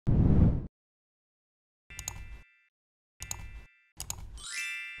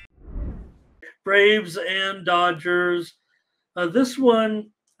Braves and Dodgers. This one,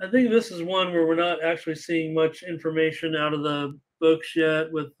 I think this is one where we're not actually seeing much information out of the books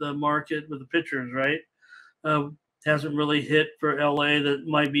yet with the market, with the pitchers, right? Hasn't really hit for LA. That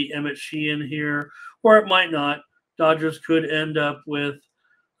might be Emmett Sheehan here, or it might not. Dodgers could end up with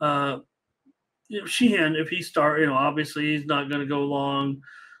Sheehan if he start. Obviously he's not going to go long.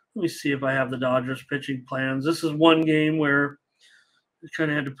 Let me see if I have the Dodgers pitching plans. This is one game where I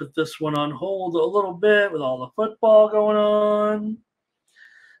kind of had to put this one on hold a little bit with all the football going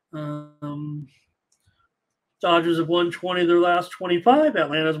on. Dodgers have won 20 of their last 25.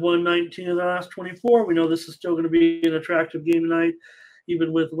 Atlanta's won 19 of their last 24. We know this is still going to be an attractive game tonight,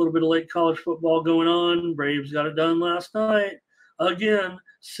 even with a little bit of late college football going on. Braves got it done last night. Again,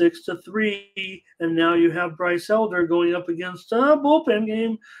 6-3, and now you have Bryce Elder going up against a bullpen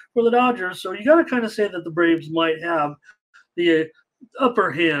game for the Dodgers. So you got to kind of say that the Braves might have the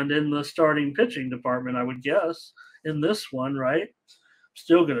upper hand in the starting pitching department, I would guess, in this one, right?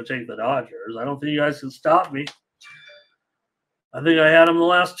 Still going to take the Dodgers. I don't think you guys can stop me. I think I had them the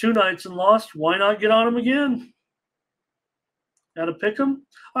last 2 nights and lost. Why not get on them again? Got to pick them?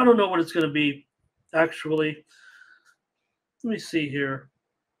 I don't know what it's going to be, actually. Let me see here.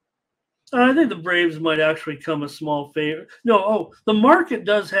 I think the Braves might actually come a small favor. No, the market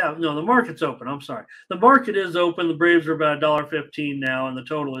does have – no, the market's open. I'm sorry. The market is open. The Braves are about $1.15 now, and the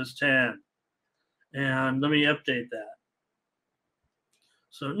total is 10. And let me update that.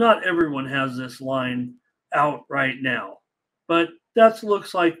 So not everyone has this line out right now, but that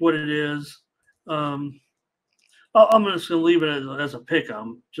looks like what it is. I'm just going to leave it as a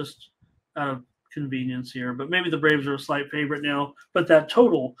pick-em, just out of convenience here. But maybe the Braves are a slight favorite now, but that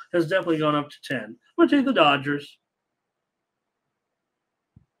total has definitely gone up to 10. I'm going to take the Dodgers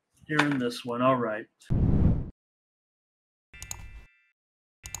here in this one. All right.